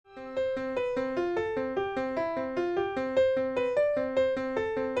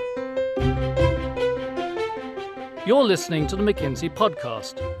You're listening to the McKinsey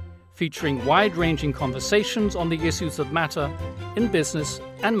podcast, featuring wide-ranging conversations on the issues that matter in business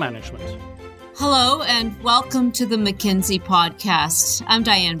and management. Hello, and welcome to the McKinsey podcast. I'm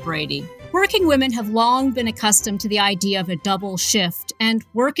Diane Brady. Working women have long been accustomed to the idea of a double shift, and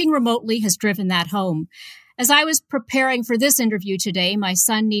working remotely has driven that home. As I was preparing for this interview today, my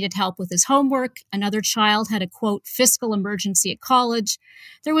son needed help with his homework. Another child had a, quote, fiscal emergency at college.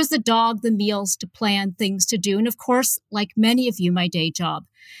 There was the dog, the meals to plan, things to do, and of course, like many of you, my day job.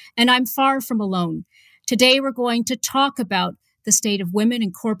 And I'm far from alone. Today, we're going to talk about the state of women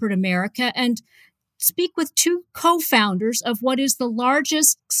in corporate America and speak with two co-founders of what is the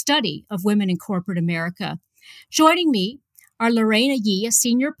largest study of women in corporate America. Joining me are Lorena Yee, a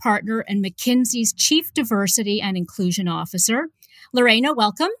senior partner and McKinsey's Chief Diversity and Inclusion Officer. Lorena,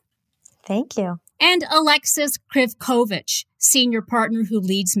 welcome. Thank you. And Alexis Krivkovich, senior partner who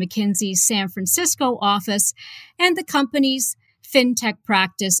leads McKinsey's San Francisco office and the company's fintech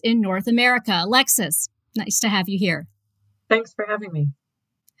practice in North America. Alexis, nice to have you here. Thanks for having me.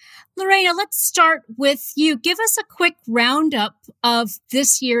 Lorena, let's start with you. Give us a quick roundup of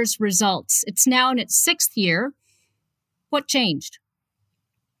this year's results. It's now in its sixth year. What changed?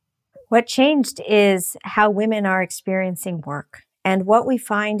 What changed is how women are experiencing work. And what we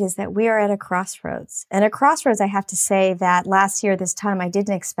find is that we are at a crossroads. And a crossroads, I have to say that last year, this time, I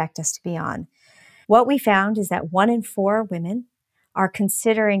didn't expect us to be on. What we found is that 1 in 4 women are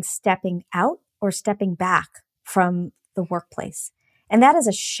considering stepping out or stepping back from the workplace. And that is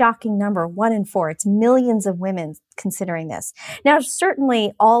a shocking number, 1 in 4. It's millions of women considering this. Now,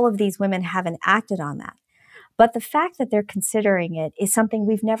 certainly all of these women haven't acted on that. But the fact that they're considering it is something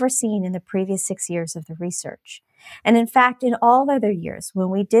we've never seen in the previous 6 years of the research. And in fact, in all other years, when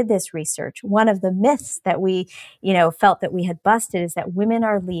we did this research, one of the myths that we, felt that we had busted is that women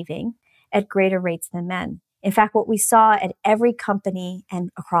are leaving at greater rates than men. In fact, what we saw at every company and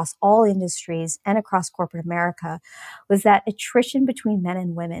across all industries and across corporate America was that attrition between men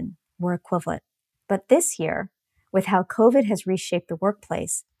and women were equivalent. But this year, with how COVID has reshaped the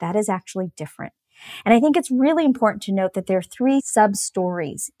workplace, that is actually different. And I think it's really important to note that there are 3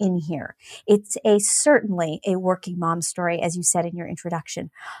 sub-stories in here. It's certainly a working mom story, as you said in your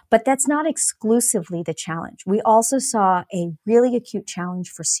introduction, but that's not exclusively the challenge. We also saw a really acute challenge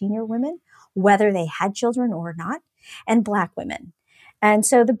for senior women, whether they had children or not, and Black women. And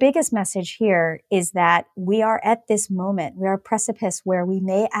so the biggest message here is that we are at this moment, we are a precipice where we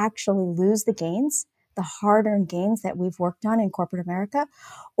may actually lose the gains, the hard-earned gains that we've worked on in corporate America,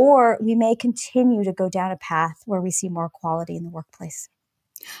 or we may continue to go down a path where we see more equality in the workplace.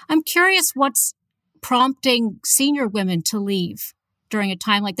 I'm curious what's prompting senior women to leave during a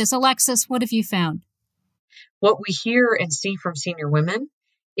time like this. Alexis, what have you found? What we hear and see from senior women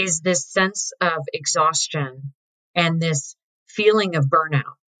is this sense of exhaustion and this feeling of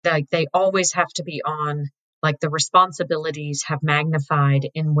burnout. Like they always have to be on, like the responsibilities have magnified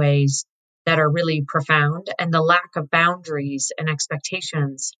in ways that are really profound, and the lack of boundaries and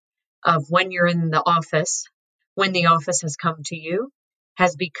expectations of when you're in the office, when the office has come to you,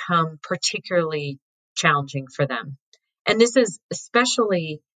 has become particularly challenging for them. And this is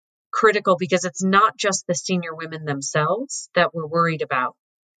especially critical because it's not just the senior women themselves that we're worried about.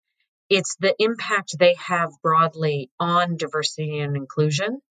 It's the impact they have broadly on diversity and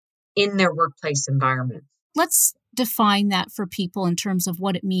inclusion in their workplace environment. Let's define that for people in terms of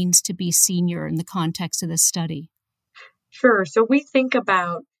what it means to be senior in the context of this study. Sure. So we think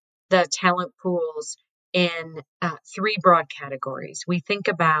about the talent pools in 3 broad categories. We think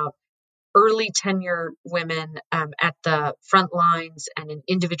about early tenure women at the front lines and in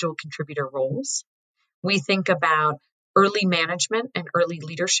individual contributor roles. We think about early management and early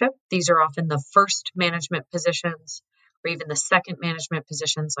leadership. These are often the first management positions or even the second management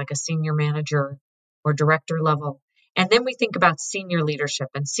positions like a senior manager or director level. And then we think about senior leadership.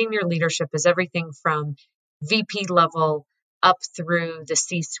 And senior leadership is everything from VP level up through the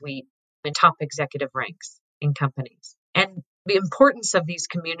C-suite and top executive ranks in companies. And the importance of these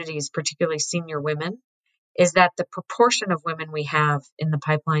communities, particularly senior women, is that the proportion of women we have in the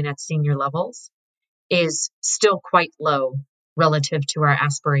pipeline at senior levels is still quite low relative to our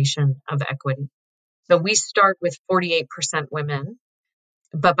aspiration of equity. So we start with 48% women,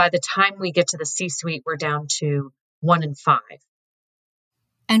 but by the time we get to the C-suite, we're down to 1 in 5.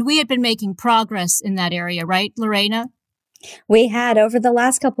 And we had been making progress in that area, right, Lorena? We had, over the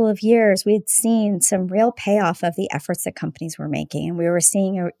last couple of years, we had seen some real payoff of the efforts that companies were making. And we were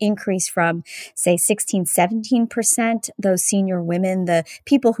seeing an increase from, say, 16, 17%, those senior women, the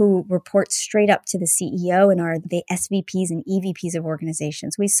people who report straight up to the CEO and are the SVPs and EVPs of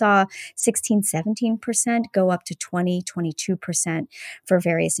organizations. We saw 16, 17% go up to 20, 22% for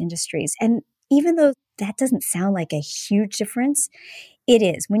various industries. And even though that doesn't sound like a huge difference, it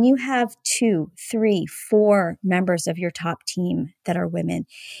is. When you have 2, 3, 4 members of your top team that are women,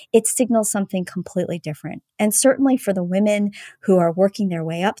 it signals something completely different. And certainly for the women who are working their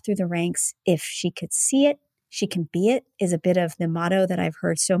way up through the ranks, if she could see it, she can be it, is a bit of the motto that I've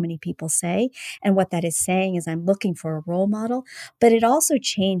heard so many people say. And what that is saying is I'm looking for a role model, but it also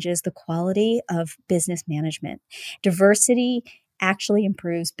changes the quality of business management. Diversity actually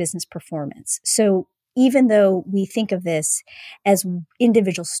improves business performance. So even though we think of this as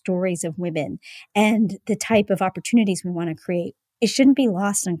individual stories of women and the type of opportunities we want to create, it shouldn't be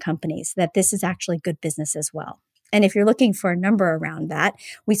lost on companies that this is actually good business as well. And if you're looking for a number around that,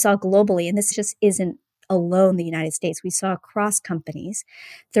 we saw globally, and this just isn't alone the United States, we saw across companies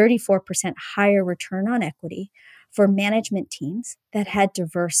 34% higher return on equity for management teams that had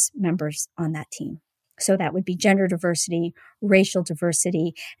diverse members on that team. So that would be gender diversity, racial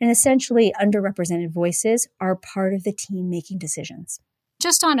diversity, and essentially underrepresented voices are part of the team making decisions.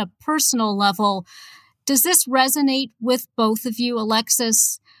 Just on a personal level, does this resonate with both of you,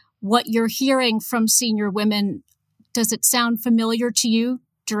 Alexis? What you're hearing from senior women, does it sound familiar to you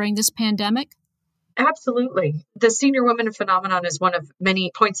during this pandemic? Absolutely. The senior women phenomenon is one of many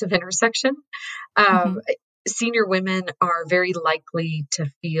points of intersection. Senior women are very likely to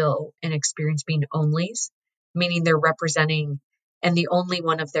feel and experience being onlys, meaning they're representing and the only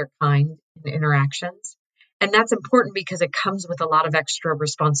one of their kind in interactions. And that's important because it comes with a lot of extra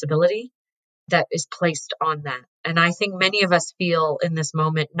responsibility that is placed on that. And I think many of us feel in this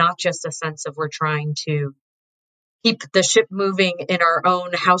moment, not just a sense of we're trying to keep the ship moving in our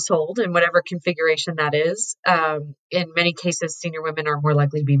own household in whatever configuration that is. In many cases, senior women are more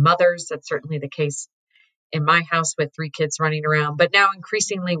likely to be mothers. That's certainly the case in my house with 3 kids running around. But now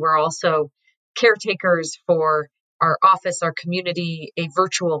increasingly, we're also caretakers for our office, our community, a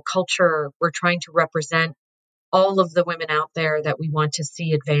virtual culture. We're trying to represent all of the women out there that we want to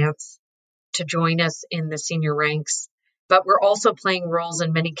see advance to join us in the senior ranks. But we're also playing roles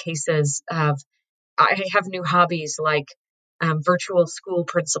in many cases of, I have new hobbies like virtual school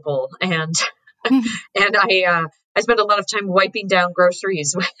principal, and and I spend a lot of time wiping down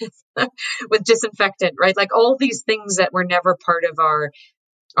groceries with disinfectant, right? Like all these things that were never part of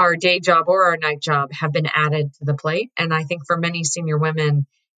our day job or our night job have been added to the plate. And I think for many senior women,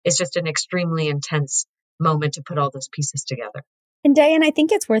 it's just an extremely intense moment to put all those pieces together. And Diane, I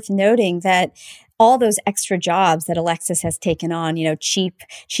think it's worth noting that all those extra jobs that Alexis has taken on, chief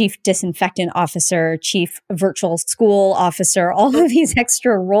disinfectant officer, chief virtual school officer, all of these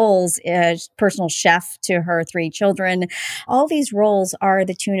extra roles, personal chef to her 3 children, all these roles are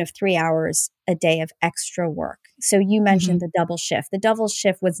the tune of 3 hours a day of extra work. So you mentioned the double shift. The double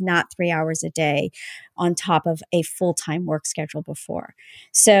shift was not 3 hours a day on top of a full-time work schedule before.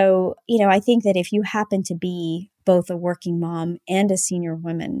 So, I think that if you happen to be both a working mom and a senior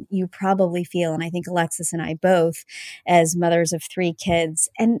woman, you probably feel, and I think Alexis and I both, as mothers of 3 kids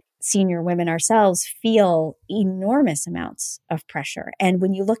and senior women ourselves, feel enormous amounts of pressure. And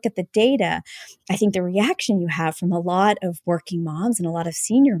when you look at the data, I think the reaction you have from a lot of working moms and a lot of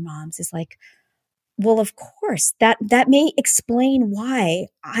senior moms is like, well, of course, that may explain why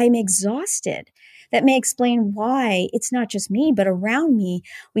I'm exhausted. That may explain why it's not just me, but around me,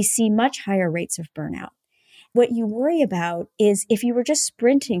 we see much higher rates of burnout. What you worry about is if you were just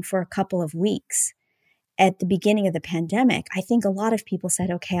sprinting for a couple of weeks at the beginning of the pandemic, I think a lot of people said,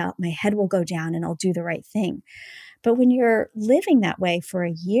 okay, my head will go down and I'll do the right thing. But when you're living that way for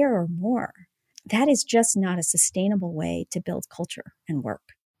a year or more, that is just not a sustainable way to build culture and work.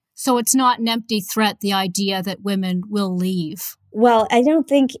 So it's not an empty threat, the idea that women will leave. Well, I don't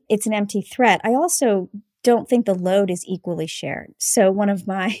think it's an empty threat. I also don't think the load is equally shared. So one of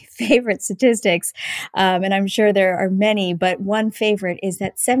my favorite statistics, and I'm sure there are many, but one favorite is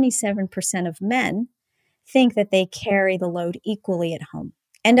that 77% of men think that they carry the load equally at home.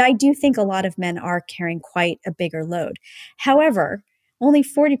 And I do think a lot of men are carrying quite a bigger load. However, only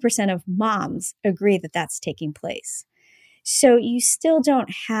 40% of moms agree that that's taking place. So you still don't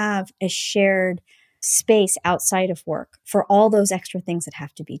have a shared space outside of work for all those extra things that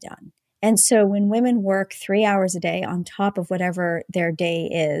have to be done. And so when women work 3 hours a day on top of whatever their day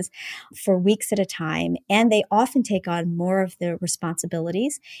is for weeks at a time, and they often take on more of the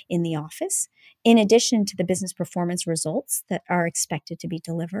responsibilities in the office, in addition to the business performance results that are expected to be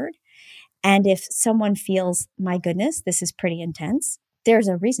delivered. And if someone feels, my goodness, this is pretty intense, there's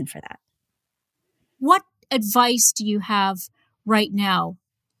a reason for that. What advice do you have right now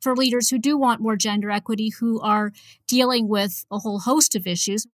for leaders who do want more gender equity, who are dealing with a whole host of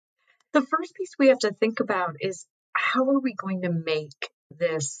issues? The first piece we have to think about is, how are we going to make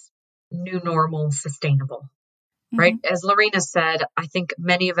this new normal sustainable, right? As Lorena said, I think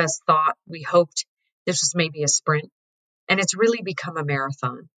many of us thought, we hoped this was maybe a sprint, and it's really become a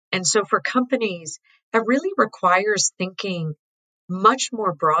marathon. And so for companies, that really requires thinking much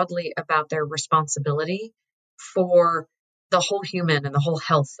more broadly about their responsibility for the whole human and the whole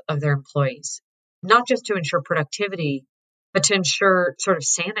health of their employees, not just to ensure productivity, but to ensure sort of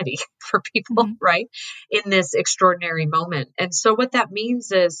sanity for people, right, in this extraordinary moment. And so what that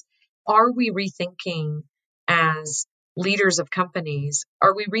means is, are we rethinking as leaders of companies,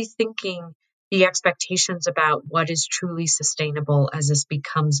 are we rethinking the expectations about what is truly sustainable as this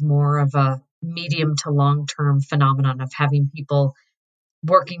becomes more of a medium to long-term phenomenon of having people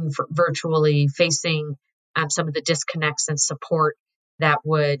working virtually, facing some of the disconnects and support that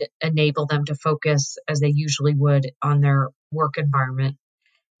would enable them to focus as they usually would on their work environment.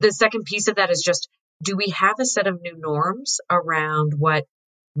 The second piece of that is just, do we have a set of new norms around what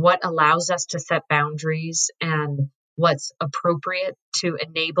allows us to set boundaries and what's appropriate to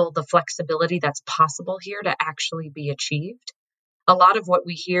enable the flexibility that's possible here to actually be achieved? A lot of what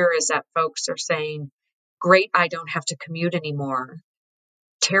we hear is that folks are saying, great, I don't have to commute anymore.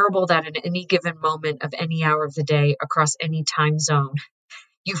 Terrible that in any given moment of any hour of the day across any time zone,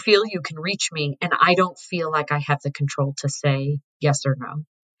 you feel you can reach me and I don't feel like I have the control to say yes or no.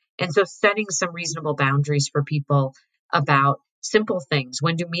 And so setting some reasonable boundaries for people about simple things.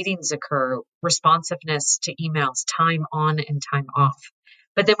 When do meetings occur? Responsiveness to emails, time on and time off.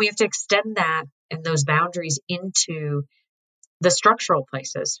 But then we have to extend that and those boundaries into the structural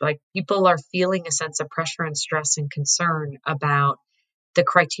places. Like, people are feeling a sense of pressure and stress and concern about the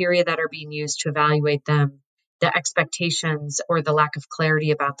criteria that are being used to evaluate them, the expectations or the lack of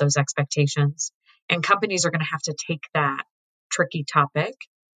clarity about those expectations. And companies are going to have to take that tricky topic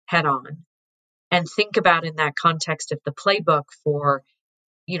head on and think about, in that context, of the playbook for,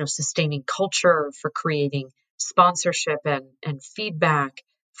 sustaining culture, for creating sponsorship and feedback,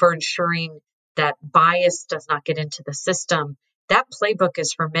 for ensuring that bias does not get into the system. That playbook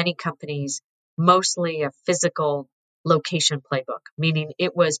is, for many companies, mostly a physical location playbook, meaning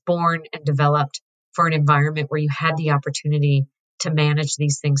it was born and developed for an environment where you had the opportunity to manage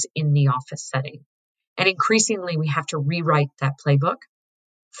these things in the office setting. And increasingly, we have to rewrite that playbook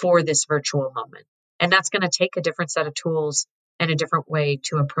for this virtual moment. And that's going to take a different set of tools and a different way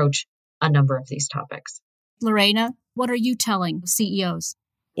to approach a number of these topics. Lorena, what are you telling CEOs?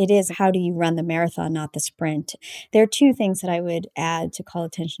 It is, how do you run the marathon, not the sprint? There are two things that I would add to call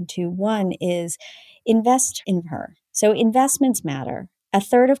attention to. One is invest in her. So investments matter. A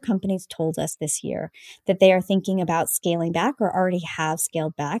third of companies told us this year that they are thinking about scaling back or already have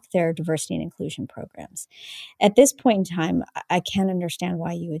scaled back their diversity and inclusion programs. At this point in time, I can't understand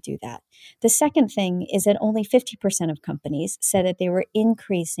why you would do that. The second thing is that only 50% of companies said that they were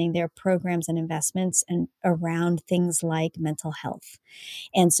increasing their programs and investments around things like mental health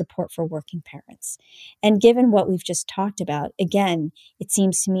and support for working parents. And given what we've just talked about, again, it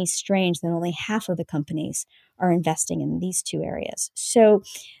seems to me strange that only half of the companies are investing in these two areas. So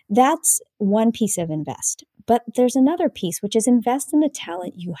that's one piece of invest. But there's another piece, which is invest in the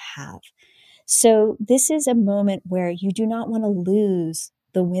talent you have. So this is a moment where you do not want to lose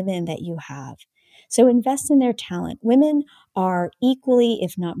the women that you have. So invest in their talent. Women are equally,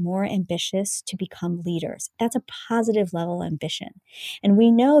 if not more, ambitious to become leaders. That's a positive level ambition. And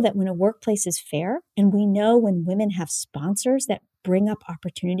we know that when a workplace is fair, and we know when women have sponsors that bring up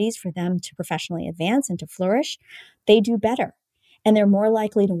opportunities for them to professionally advance and to flourish, they do better. And they're more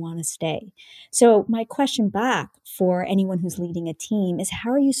likely to want to stay. So my question back for anyone who's leading a team is,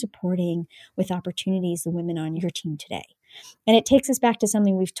 how are you supporting with opportunities the women on your team today? And it takes us back to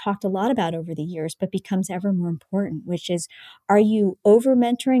something we've talked a lot about over the years, but becomes ever more important, which is, are you over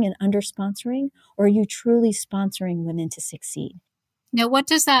mentoring and under sponsoring, or are you truly sponsoring women to succeed? Now, what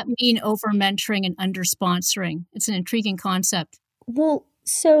does that mean, over mentoring and under sponsoring? It's an intriguing concept. Well,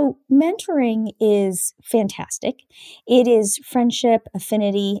 so mentoring is fantastic. It is friendship,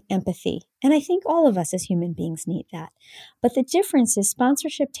 affinity, empathy. And I think all of us as human beings need that. But the difference is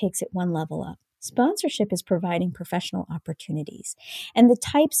sponsorship takes it one level up. Sponsorship is providing professional opportunities. And the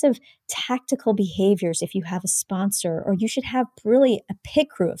types of tactical behaviors, if you have a sponsor, or you should have really a pit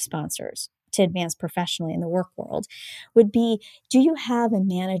crew of sponsors to advance professionally in the work world, would be, do you have a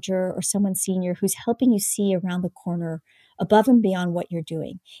manager or someone senior who's helping you see around the corner above and beyond what you're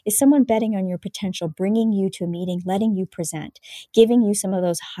doing? Is someone betting on your potential, bringing you to a meeting, letting you present, giving you some of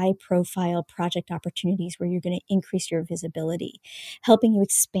those high-profile project opportunities where you're going to increase your visibility, helping you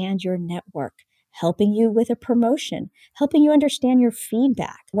expand your network, helping you with a promotion, helping you understand your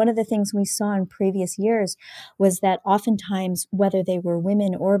feedback? One of the things we saw in previous years was that oftentimes, whether they were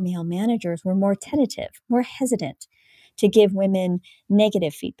women or male managers, were more tentative, more hesitant to give women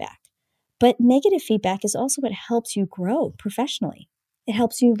negative feedback. But negative feedback is also what helps you grow professionally. It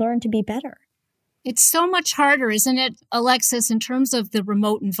helps you learn to be better. It's so much harder, isn't it, Alexis, in terms of the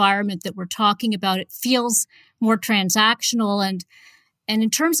remote environment that we're talking about? It feels more transactional. And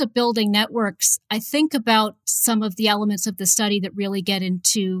in terms of building networks, I think about some of the elements of the study that really get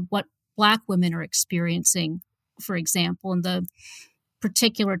into what Black women are experiencing, for example, and the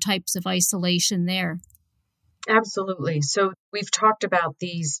particular types of isolation there. Absolutely. So we've talked about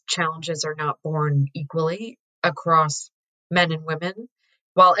these challenges are not born equally across men and women.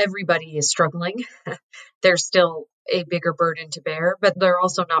 While everybody is struggling, there's still a bigger burden to bear, but they're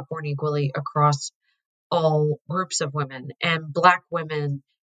also not born equally across all groups of women. And Black women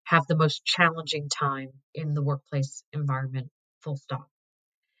have the most challenging time in the workplace environment, full stop.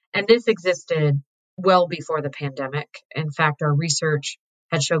 And this existed well before the pandemic. In fact, our research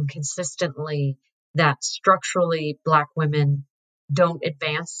had shown consistently that structurally Black women don't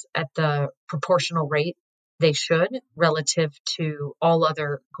advance at the proportional rate they should relative to all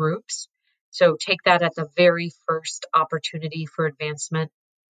other groups. So take that at the very first opportunity for advancement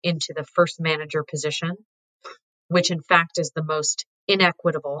into the first manager position, which in fact is the most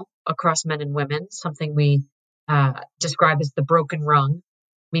inequitable across men and women, something we describe as the broken rung,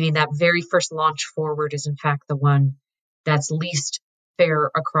 meaning that very first launch forward is in fact the one that's least fair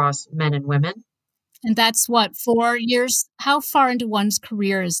across men and women. And that's what, 4 years? How far into one's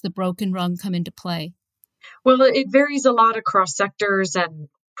career is the broken rung come into play? Well, it varies a lot across sectors and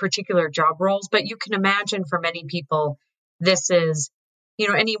particular job roles, but you can imagine for many people, this is,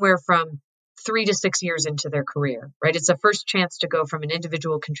 anywhere from 3 to 6 years into their career, right? It's a first chance to go from an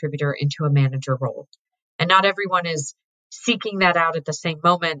individual contributor into a manager role. And not everyone is seeking that out at the same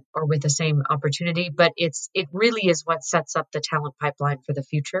moment or with the same opportunity, but it really is what sets up the talent pipeline for the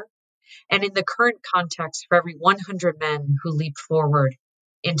future. And in the current context, for every 100 men who leap forward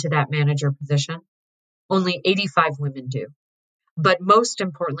into that manager position, only 85 women do. But most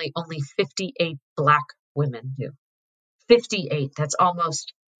importantly, only 58 Black women do. 58, that's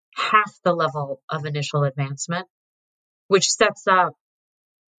almost half the level of initial advancement, which sets up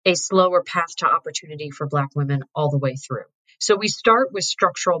a slower path to opportunity for Black women all the way through. So we start with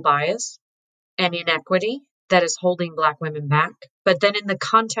structural bias and inequity that is holding Black women back. But then in the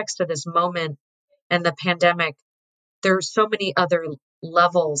context of this moment and the pandemic, there are so many other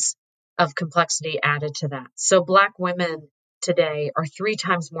levels of complexity added to that. So Black women today are 3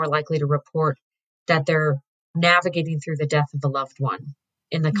 times more likely to report that they're navigating through the death of a loved one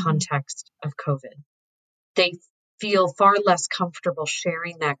in the context of COVID. They feel far less comfortable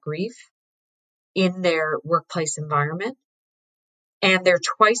sharing that grief in their workplace environment. And they're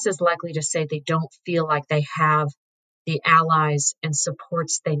twice as likely to say they don't feel like they have the allies and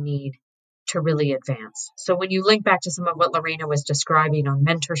supports they need to really advance. So when you link back to some of what Lorena was describing on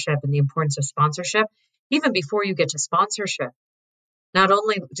mentorship and the importance of sponsorship, even before you get to sponsorship, not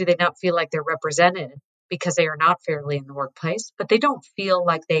only do they not feel like they're represented because they are not fairly in the workplace, but they don't feel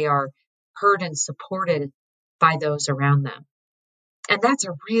like they are heard and supported by those around them. And that's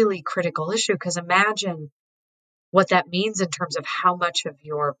a really critical issue, because imagine what that means in terms of how much of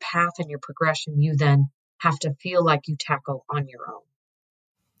your path and your progression you then have to feel like you tackle on your own.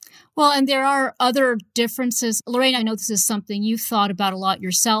 Well, and there are other differences. Lorraine, I know this is something you've thought about a lot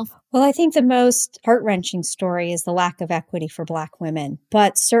yourself. Well, I think the most heart-wrenching story is the lack of equity for Black women,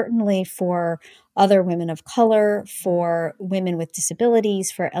 but certainly for other women of color, for women with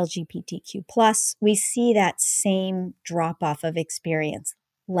disabilities, for LGBTQ+, we see that same drop-off of experience,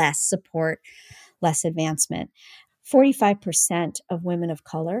 less support, less advancement. 45% of women of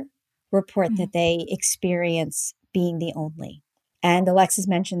color report that they experience being the only. And Alexis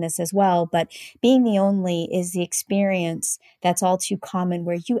mentioned this as well, but being the only is the experience that's all too common,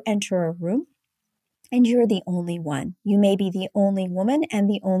 where you enter a room and you're the only one. You may be the only woman and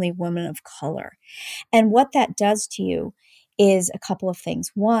the only woman of color. And what that does to you is a couple of things.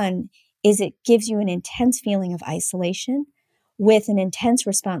 One is it gives you an intense feeling of isolation, with an intense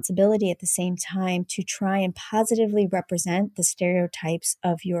responsibility at the same time to try and positively represent the stereotypes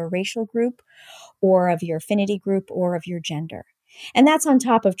of your racial group or of your affinity group or of your gender. And that's on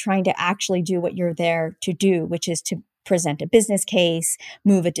top of trying to actually do what you're there to do, which is to present a business case,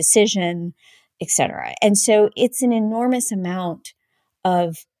 move a decision, etc. And so it's an enormous amount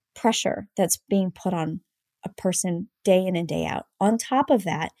of pressure that's being put on a person day in and day out. On top of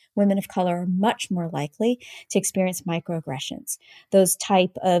that, women of color are much more likely to experience microaggressions, those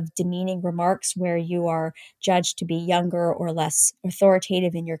type of demeaning remarks where you are judged to be younger or less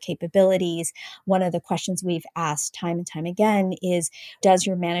authoritative in your capabilities. One of the questions we've asked time and time again is, does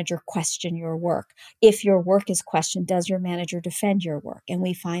your manager question your work? If your work is questioned, does your manager defend your work? And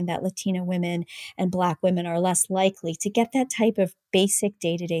we find that Latina women and Black women are less likely to get that type of basic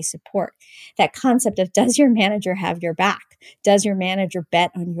day-to-day support. That concept of, does your manager have your back? Does your manager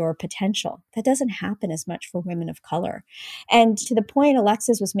bet on your potential? That doesn't happen as much for women of color. And to the point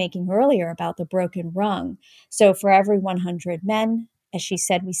Alexis was making earlier about the broken rung, so for every 100 men, as she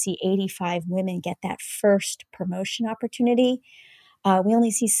said, we see 85 women get that first promotion opportunity. We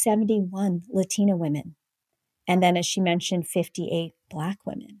only see 71 Latina women. And then, as she mentioned, 58 Black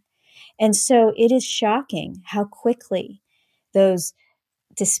women. And so it is shocking how quickly those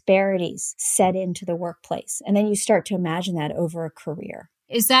disparities set into the workplace. And then you start to imagine that over a career.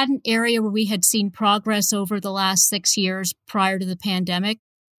 Is that an area where we had seen progress over the last 6 years prior to the pandemic?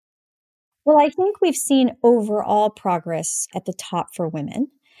 Well, I think we've seen overall progress at the top for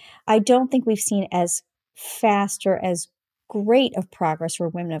women. I don't think we've seen as fast or as great of progress for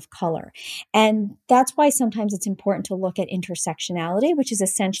women of color. And that's why sometimes it's important to look at intersectionality, which is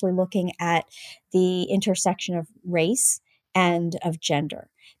essentially looking at the intersection of race and of gender,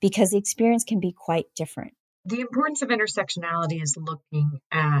 because the experience can be quite different. The importance of intersectionality is looking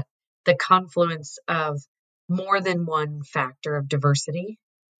at the confluence of more than one factor of diversity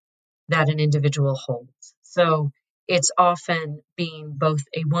that an individual holds. So it's often being both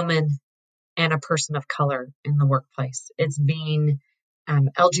a woman and a person of color in the workplace. It's being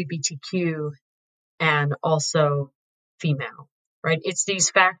LGBTQ and also female, right? It's these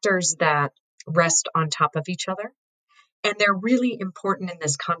factors that rest on top of each other. And they're really important in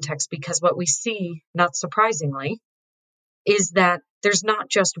this context because what we see, not surprisingly, is that there's not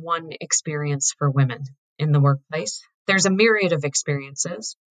just one experience for women in the workplace. There's a myriad of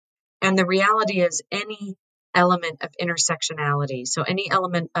experiences. And the reality is any element of intersectionality, so any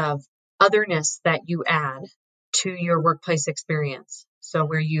element of otherness that you add to your workplace experience, so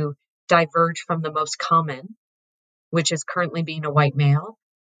where you diverge from the most common, which is currently being a white male,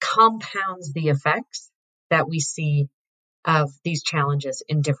 compounds the effects that we see of these challenges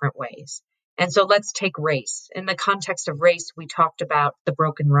in different ways. And so let's take race. In the context of race, we talked about the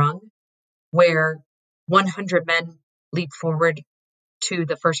broken rung, where 100 men leap forward to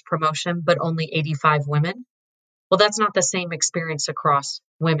the first promotion, but only 85 women. Well, that's not the same experience across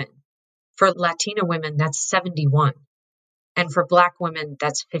women. For Latina women, that's 71. And for Black women,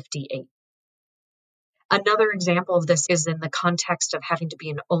 that's 58. Another example of this is in the context of having to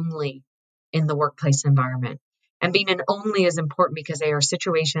be an only in the workplace environment. And being an only is important because they are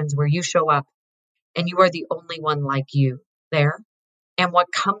situations where you show up and you are the only one like you there. And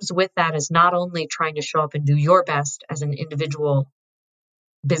what comes with that is not only trying to show up and do your best as an individual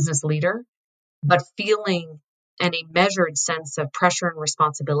business leader, but feeling a measured sense of pressure and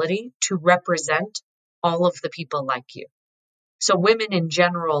responsibility to represent all of the people like you. So women in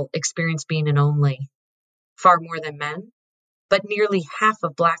general experience being an only far more than men, but nearly half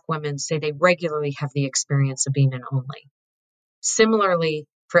of Black women say they regularly have the experience of being an only. Similarly,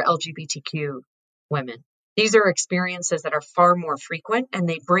 for LGBTQ women, these are experiences that are far more frequent, and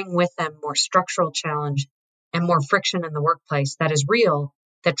they bring with them more structural challenge and more friction in the workplace that is real,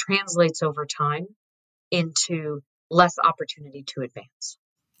 that translates over time into less opportunity to advance.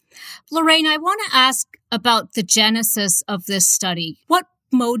 Lorraine, I want to ask about the genesis of this study. What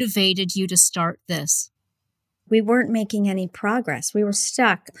motivated you to start this? We weren't making any progress. We were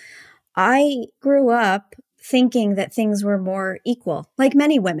stuck. I grew up thinking that things were more equal, like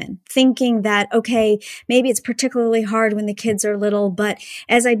many women, thinking that, okay, maybe it's particularly hard when the kids are little, but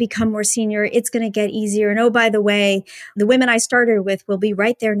as I become more senior, it's going to get easier. And oh, by the way, the women I started with will be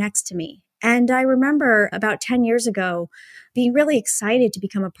right there next to me. And I remember about 10 years ago being really excited to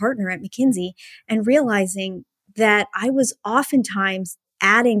become a partner at McKinsey and realizing that I was oftentimes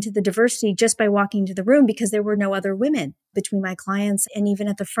adding to the diversity just by walking into the room because there were no other women between my clients and even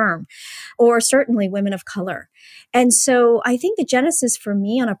at the firm, or certainly women of color. And so I think the genesis for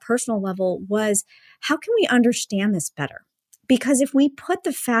me on a personal level was, how can we understand this better? Because if we put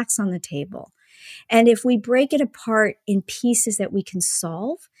the facts on the table And if we break it apart in pieces that we can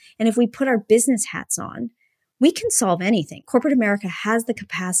solve, and if we put our business hats on, we can solve anything. Corporate America has the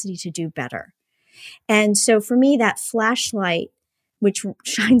capacity to do better. And so for me, that flashlight, which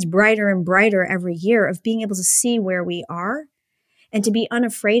shines brighter and brighter every year, of being able to see where we are and to be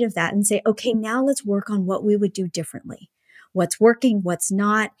unafraid of that and say, okay, now let's work on what we would do differently. What's working, what's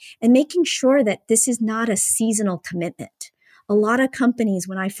not, and making sure that this is not a seasonal commitment. A lot of companies,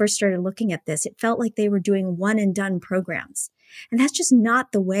 when I first started looking at this, it felt like they were doing one and done programs. And that's just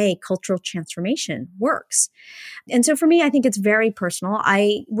not the way cultural transformation works. And so for me, I think it's very personal.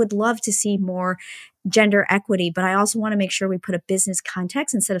 I would love to see more gender equity, but I also want to make sure we put a business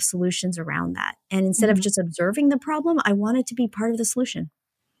context instead of solutions around that. And instead of just observing the problem, I want it to be part of the solution.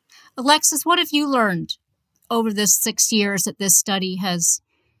 Alexis, what have you learned over this 6 years that this study has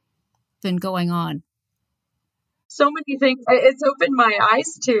been going on? So many things. It's opened my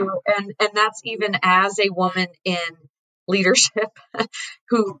eyes to, and that's even as a woman in leadership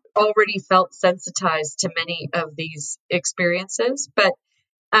who already felt sensitized to many of these experiences. But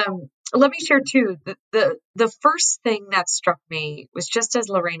let me share too. The first thing that struck me was, just as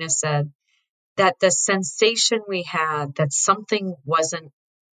Lorena said, that the sensation we had that something wasn't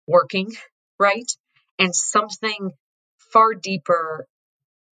working right, and something far deeper,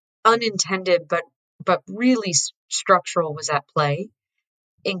 unintended, but really structural was at play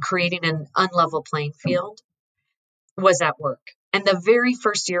in creating an unlevel playing field, was at work. And the very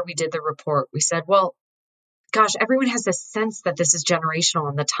first year we did the report, we said, well, gosh, everyone has this sense that this is generational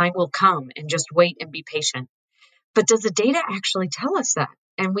and the time will come, and just wait and be patient. But does the data actually tell us that?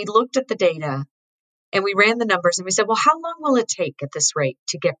 And we looked at the data and we ran the numbers and we said, well, how long will it take at this rate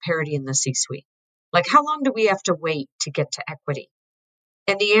to get parity in the C-suite? Like, how long do we have to wait to get to equity?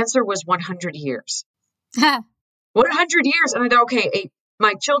 And the answer was 100 years. 100 years. And I thought, okay,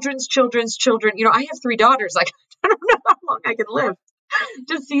 my children's children's children, I have 3 daughters. Like, I don't know how long I can live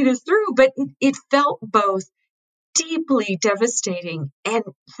to see this through. But it felt both deeply devastating and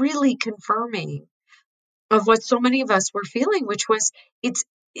really confirming of what so many of us were feeling, which was,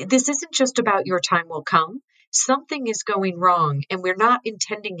 this isn't just about your time will come. Something is going wrong and we're not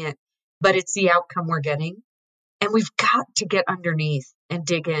intending it, but it's the outcome we're getting. And we've got to get underneath and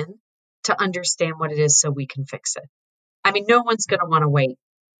dig in to understand what it is so we can fix it. I mean, no one's going to want to wait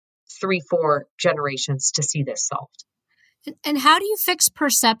 3-4 generations to see this solved. And how do you fix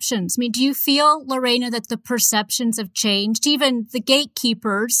perceptions? I mean, do you feel, Lorena, that the perceptions have changed? Even the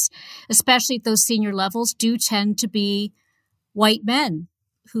gatekeepers, especially at those senior levels, do tend to be white men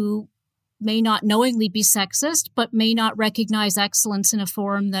who may not knowingly be sexist, but may not recognize excellence in a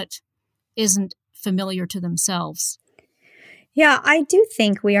form that isn't familiar to themselves. Yeah, I do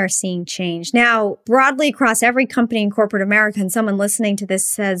think we are seeing change. Now, broadly across every company in corporate America, and someone listening to this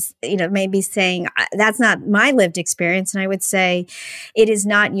says, maybe saying, that's not my lived experience. And I would say it is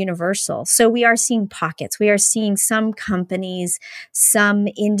not universal. So we are seeing pockets. We are seeing some companies, some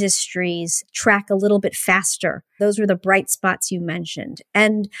industries track a little bit faster. Those were the bright spots you mentioned.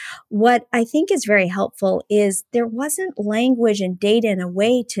 And what I think is very helpful is there wasn't language and data in a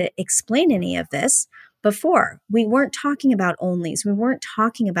way to explain any of this. Before, we weren't talking about onlys. We weren't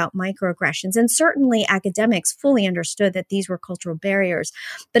talking about microaggressions. And certainly academics fully understood that these were cultural barriers,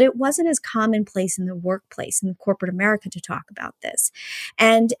 but it wasn't as commonplace in the workplace, in corporate America, to talk about this.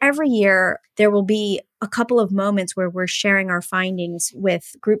 And every year there will be a couple of moments where we're sharing our findings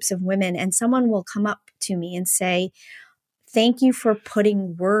with groups of women, and someone will come up to me and say, thank you for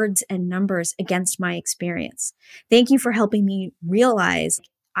putting words and numbers against my experience. Thank you for helping me realize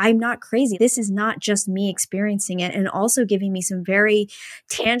I'm not crazy. This is not just me experiencing it, and also giving me some very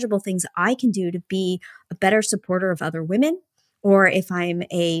tangible things I can do to be a better supporter of other women, or if I'm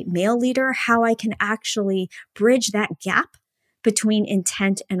a male leader, how I can actually bridge that gap between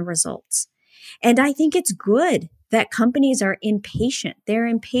intent and results. And I think it's good that companies are impatient. They're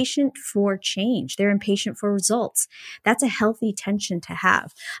impatient for change. They're impatient for results. That's a healthy tension to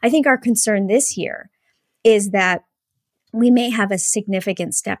have. I think our concern this year is that we may have a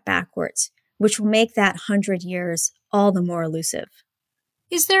significant step backwards, which will make that 100 years all the more elusive.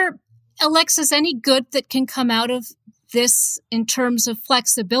 Is there, Alexis, any good that can come out of this in terms of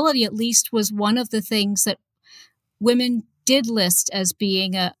flexibility? At least was one of the things that women did list as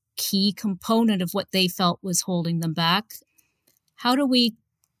being a key component of what they felt was holding them back. How do we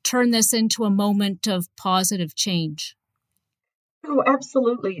turn this into a moment of positive change? Oh,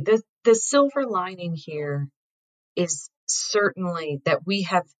 absolutely. The silver lining here is certainly that we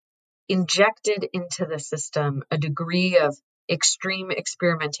have injected into the system a degree of extreme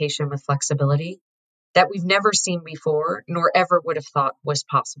experimentation with flexibility that we've never seen before, nor ever would have thought was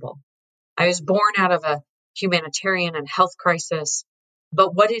possible. I was born out of a humanitarian and health crisis,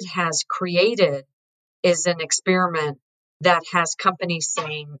 but what it has created is an experiment that has companies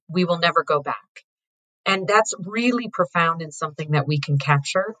saying, we will never go back. And that's really profound and something that we can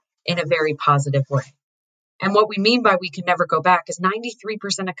capture in a very positive way. And what we mean by we can never go back is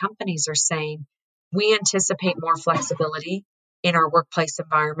 93% of companies are saying we anticipate more flexibility in our workplace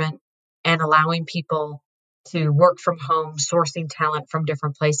environment and allowing people to work from home, sourcing talent from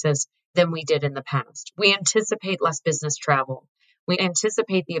different places than we did in the past. We anticipate less business travel. We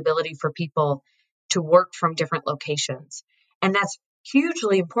anticipate the ability for people to work from different locations. And that's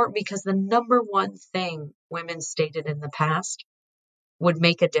hugely important because the number one thing women stated in the past would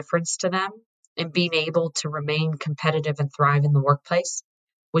make a difference to them in being able to remain competitive and thrive in the workplace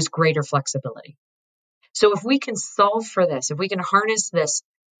was greater flexibility. So if we can solve for this, if we can harness this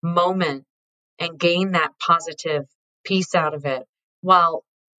moment and gain that positive piece out of it while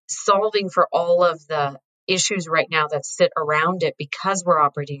solving for all of the issues right now that sit around it because we're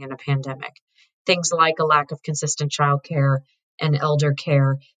operating in a pandemic, things like a lack of consistent childcare and elder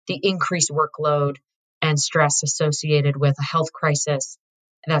care, the increased workload and stress associated with a health crisis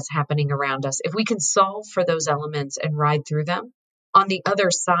that's happening around us. If we can solve for those elements and ride through them, on the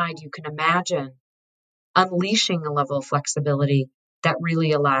other side, you can imagine unleashing a level of flexibility that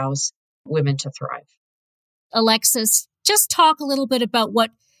really allows women to thrive. Alexis, just talk a little bit about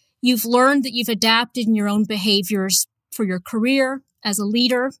what you've learned that you've adapted in your own behaviors for your career as a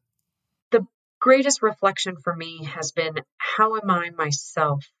leader. The greatest reflection for me has been, how am I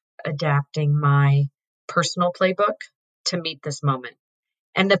myself adapting my personal playbook to meet this moment?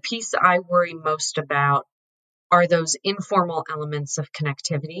 And the piece I worry most about are those informal elements of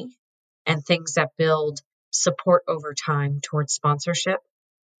connectivity and things that build support over time towards sponsorship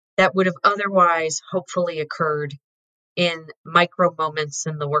that would have otherwise hopefully occurred in micro moments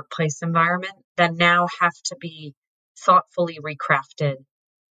in the workplace environment that now have to be thoughtfully recrafted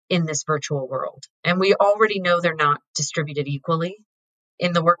in this virtual world. And we already know they're not distributed equally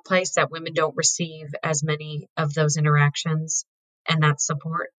in the workplace, that women don't receive as many of those interactions and that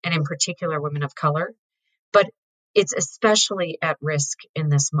support, and in particular, women of color. But it's especially at risk in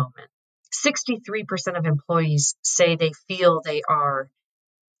this moment. 63% of employees say they feel they are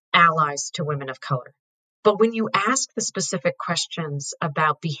allies to women of color. But when you ask the specific questions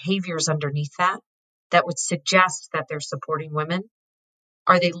about behaviors underneath that, that would suggest that they're supporting women,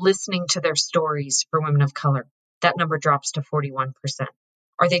 are they listening to their stories for women of color? That number drops to 41%.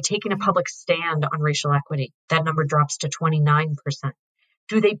 Are they taking a public stand on racial equity? That number drops to 29%.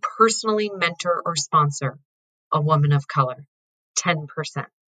 Do they personally mentor or sponsor a woman of color? 10%.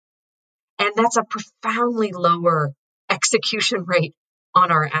 And that's a profoundly lower execution rate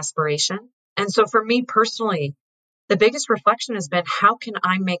on our aspiration. And so for me personally, the biggest reflection has been, how can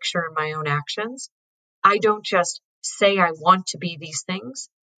I make sure in my own actions, I don't just say I want to be these things,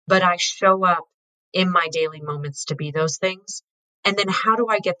 but I show up in my daily moments to be those things. And then how do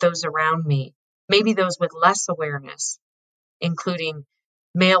I get those around me, maybe those with less awareness, including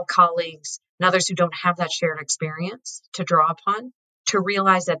male colleagues and others who don't have that shared experience to draw upon, to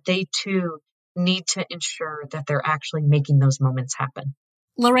realize that they too need to ensure that they're actually making those moments happen.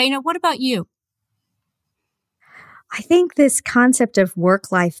 Lorena, what about you? I think this concept of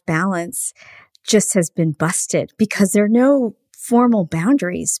work-life balance just has been busted because there are no formal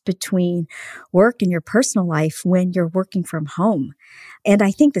boundaries between work and your personal life when you're working from home. And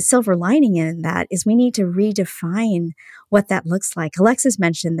I think the silver lining in that is we need to redefine what that looks like. Alexis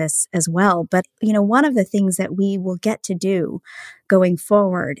mentioned this as well, but one of the things that we will get to do going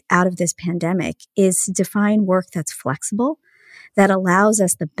forward out of this pandemic is define work that's flexible, that allows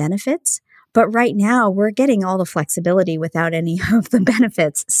us the benefits. But right now, we're getting all the flexibility without any of the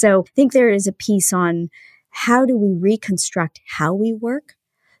benefits. So I think there is a piece on how do we reconstruct how we work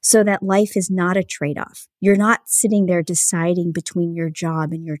so that life is not a trade-off. You're not sitting there deciding between your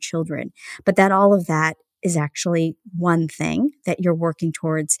job and your children, but that all of that is actually one thing that you're working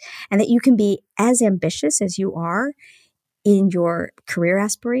towards, and that you can be as ambitious as you are in your career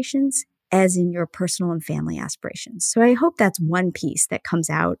aspirations as in your personal and family aspirations. So I hope that's one piece that comes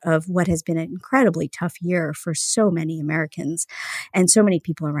out of what has been an incredibly tough year for so many Americans and so many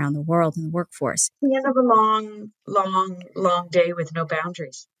people around the world in the workforce. The end of a long, long, long day with no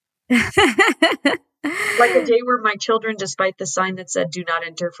boundaries. Like a day where my children, despite the sign that said do not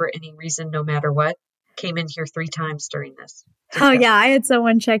enter for any reason, no matter what, came in here 3 times during this. Oh yeah, I had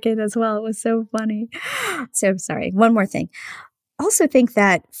someone check in as well. It was so funny. So sorry. One more thing. Also think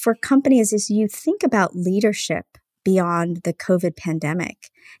that for companies, as you think about leadership beyond the COVID pandemic.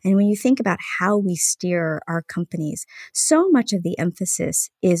 And when you think about how we steer our companies, so much of the emphasis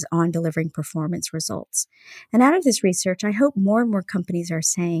is on delivering performance results. And out of this research, I hope more and more companies are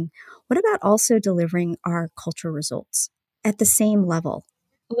saying, what about also delivering our culture results at the same level?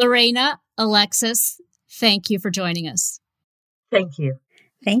 Lorena, Alexis, thank you for joining us. Thank you.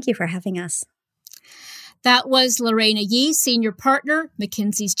 Thank you for having us. That was Lorena Yee, Senior Partner,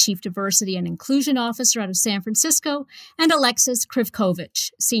 McKinsey's Chief Diversity and Inclusion Officer out of San Francisco, and Alexis Krivkovich,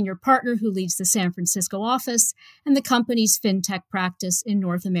 Senior Partner who leads the San Francisco office and the company's fintech practice in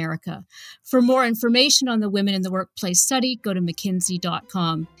North America. For more information on the Women in the Workplace study, go to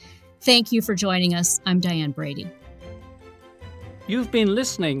mckinsey.com. Thank you for joining us. I'm Diane Brady. You've been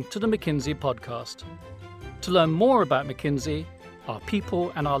listening to the McKinsey podcast. To learn more about McKinsey, our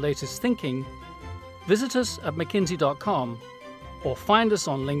people, and our latest thinking, visit us at mckinsey.com or find us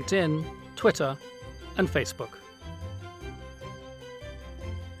on LinkedIn, Twitter, and Facebook.